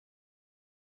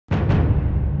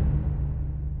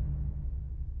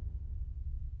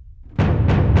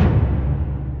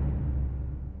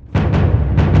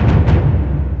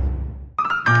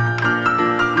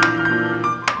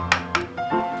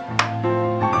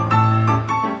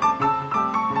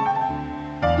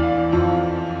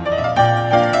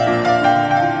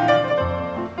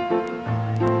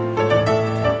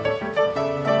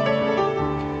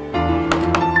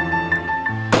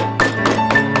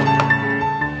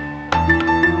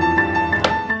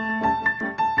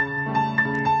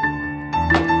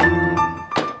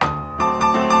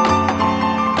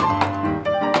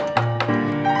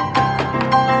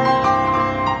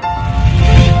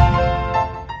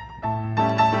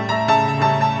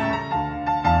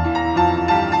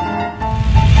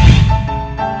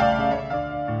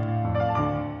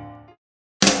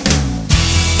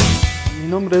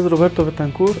nombre es Roberto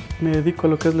Betancourt, me dedico a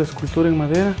lo que es la escultura en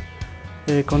madera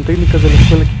con técnicas de la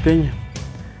Escuela Quiteña.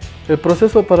 El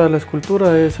proceso para la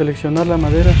escultura es seleccionar la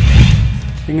madera,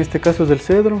 en este caso es del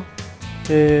cedro.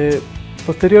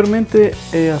 Posteriormente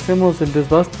hacemos el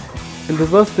desbaste. El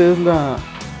desbaste es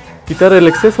quitar el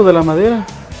exceso de la madera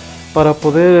para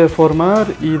poder formar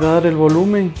y dar el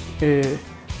volumen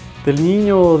del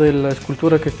niño o de la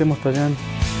escultura que estemos tallando.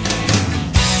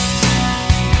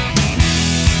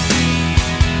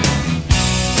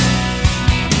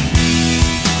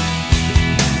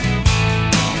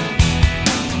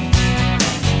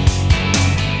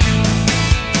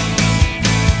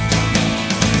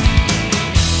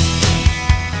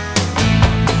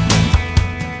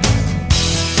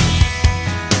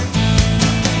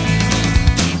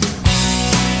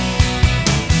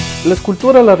 La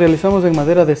escultura la realizamos en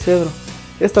madera de cedro.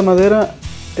 Esta madera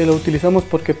la utilizamos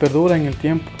porque perdura en el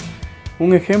tiempo.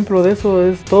 Un ejemplo de eso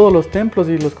es todos los templos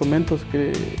y los conventos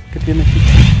que tiene aquí.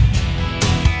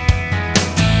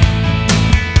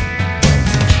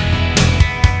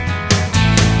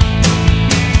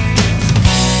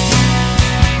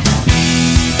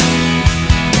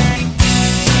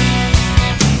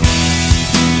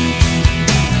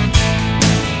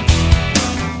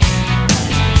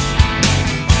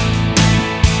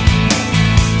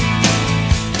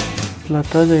 La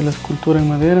talla y la escultura en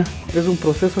madera es un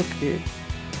proceso que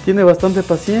tiene bastante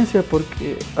paciencia,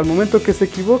 porque al momento que se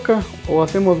equivoca o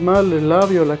hacemos mal el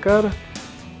labio o la cara,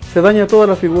 se daña toda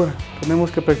la figura.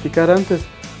 Tenemos que practicar antes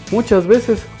muchas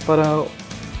veces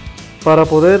para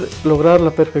poder lograr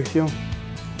la perfección.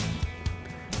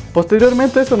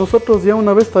 Posteriormente a eso, nosotros ya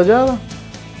una vez tallada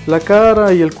la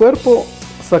cara y el cuerpo,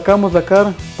 sacamos la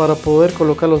cara para poder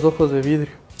colocar los ojos de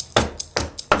vidrio.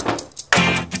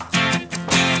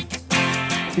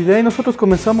 Y de ahí nosotros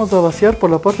comenzamos a vaciar por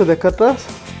la parte de acá atrás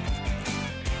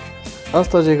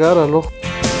hasta llegar al ojo.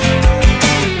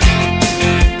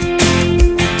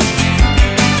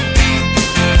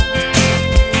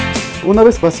 Una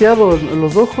vez vaciados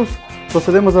los ojos,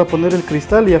 procedemos a poner el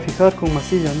cristal y a fijar con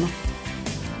masilla, ¿no?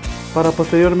 Para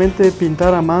posteriormente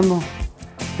pintar a mano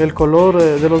el color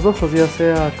de los ojos, ya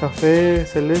sea café,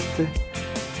 celeste,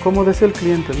 como desee el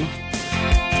cliente, ¿no?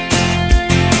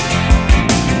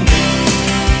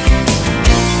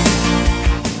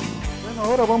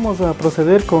 Ahora vamos a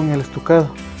proceder con el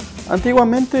estucado.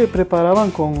 Antiguamente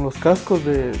preparaban con los cascos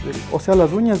o sea,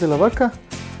 las uñas de la vaca,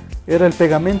 era el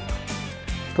pegamento.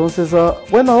 Entonces,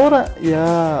 bueno, ahora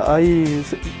ya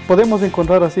podemos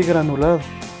encontrar así granulado,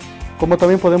 como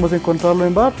también podemos encontrarlo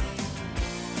en barro.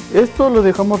 Esto lo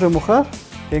dejamos remojar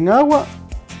en agua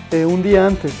un día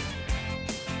antes.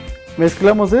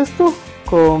 Mezclamos esto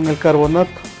con el carbonato.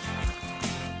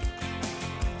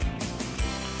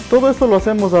 Todo esto lo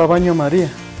hacemos a baño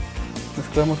María.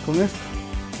 Mezclamos con esto.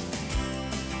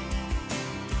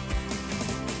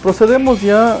 Procedemos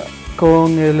ya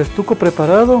con el estuco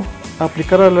preparado a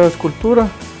aplicar a la escultura.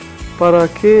 ¿Por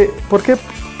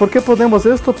qué ponemos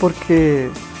esto? Porque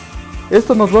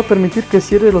esto nos va a permitir que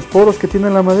cierre los poros que tiene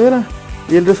la madera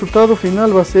y el resultado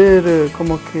final va a ser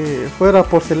como que fuera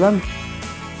porcelana.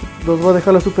 Nos va a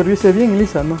dejar la superficie bien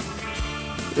lisa, ¿no?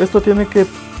 Esto tiene que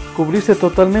cubrirse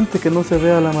totalmente, que no se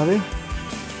vea la madera.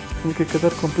 Tiene que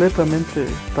quedar completamente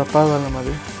tapada la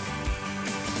madera.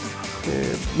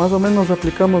 Más o menos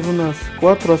aplicamos unas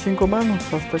 4 a 5 manos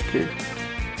hasta que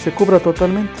se cubra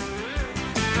totalmente.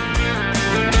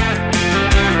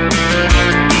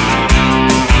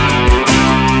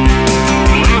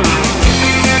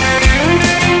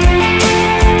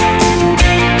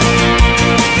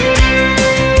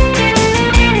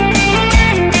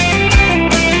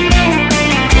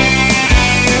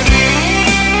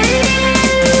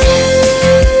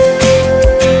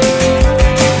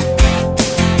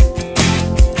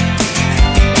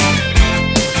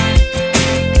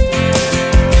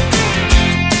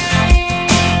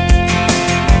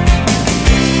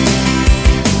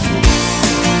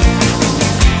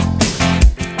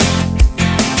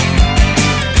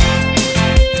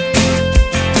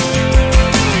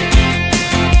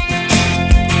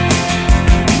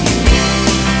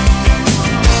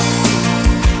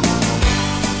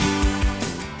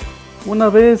 Una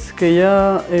vez que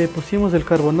ya pusimos el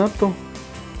carbonato,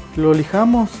 lo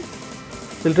lijamos,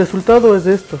 el resultado es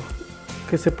esto,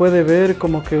 que se puede ver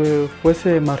como que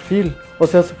fuese marfil, o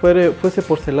sea, fuese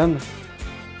porcelana.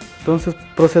 Entonces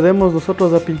procedemos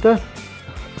nosotros a pintar.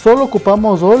 Solo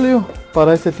ocupamos óleo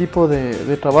para este tipo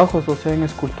de trabajos, o sea, en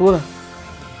escultura.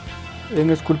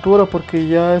 En escultura, porque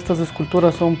ya estas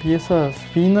esculturas son piezas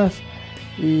finas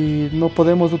y no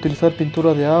podemos utilizar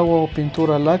pintura de agua o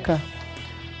pintura laca.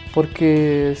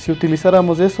 porque si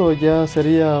utilizáramos eso ya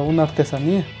sería una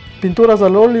artesanía. Pinturas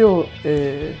al óleo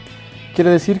quiere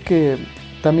decir que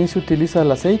también se utiliza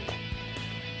el aceite.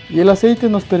 Y el aceite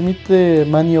nos permite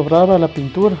maniobrar a la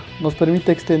pintura, nos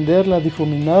permite extenderla,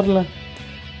 difuminarla.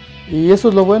 Y eso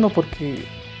es lo bueno porque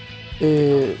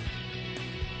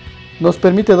nos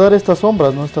permite dar estas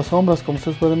sombras, ¿no? Estas sombras, como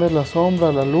ustedes pueden ver, la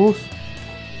sombra, la luz.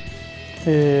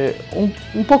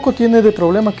 Un poco tiene de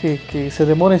problema que se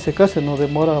demora en secarse, ¿no?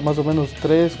 Demora más o menos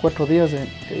 3-4 días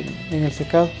en el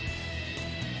secado.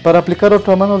 Para aplicar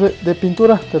otra mano de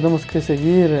pintura tenemos que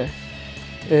seguir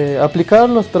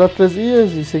aplicarlo, esperar 3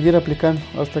 días y seguir aplicando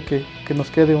hasta que nos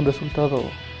quede un resultado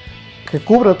que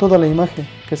cubra toda la imagen,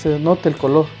 que se note el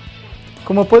color.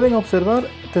 Como pueden observar,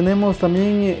 tenemos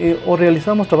también o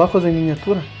realizamos trabajos en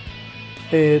miniatura.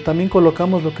 También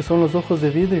colocamos lo que son los ojos de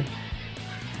vidrio.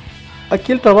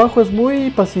 Aquí el trabajo es muy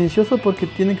paciencioso porque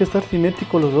tienen que estar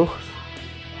simétricos los ojos.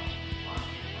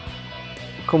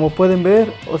 Como pueden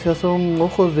ver, o sea, son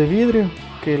ojos de vidrio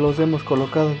que los hemos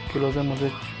colocado, que los hemos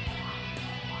hecho.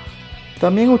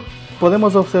 También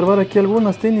podemos observar aquí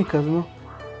algunas técnicas, ¿no?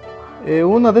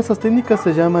 Una de esas técnicas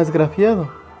se llama esgrafiado.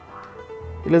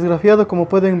 El esgrafiado, como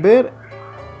pueden ver,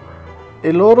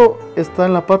 el oro está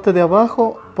en la parte de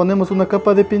abajo, ponemos una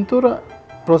capa de pintura,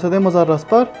 procedemos a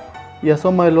raspar y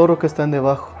asoma el oro que está en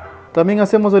debajo. También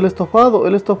hacemos el estofado.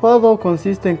 El estofado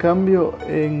consiste en cambio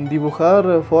en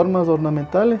dibujar formas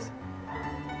ornamentales,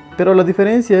 pero la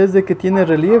diferencia es de que tiene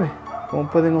relieve, como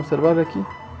pueden observar aquí.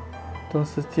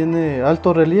 Entonces tiene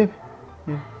alto relieve.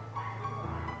 Bien.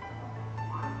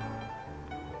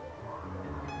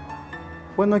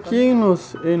 Bueno, aquí en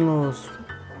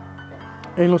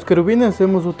los querubines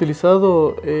hemos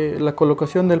utilizado la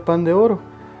colocación del pan de oro.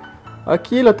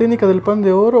 Aquí la técnica del pan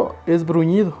de oro es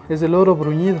bruñido, es el oro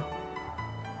bruñido.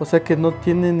 O sea que no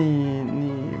tiene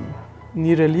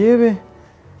ni relieve,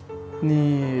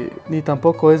 ni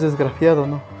tampoco es esgrafiado,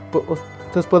 ¿no?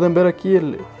 Ustedes pueden ver aquí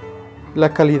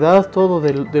la calidad todo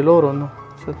del oro, ¿no?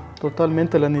 O sea,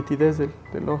 totalmente la nitidez del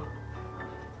oro.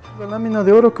 La lámina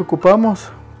de oro que ocupamos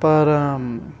para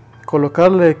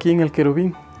colocarle aquí en el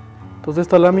querubín. Entonces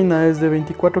esta lámina es de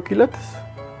 24 quilates.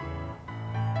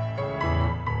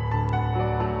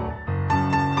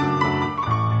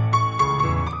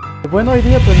 Bueno, hoy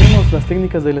día tenemos las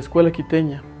técnicas de la Escuela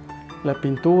Quiteña, la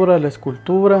pintura, la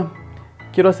escultura.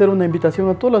 Quiero hacer una invitación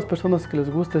a todas las personas que les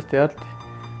gusta este arte.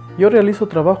 Yo realizo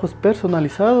trabajos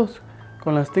personalizados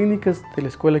con las técnicas de la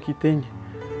Escuela Quiteña.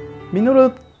 Mi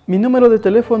número de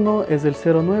teléfono es el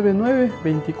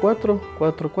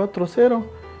 099-24-440.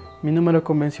 Mi número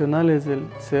convencional es el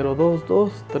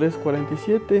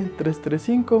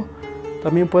 022-347-335.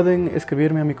 También pueden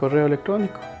escribirme a mi correo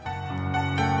electrónico.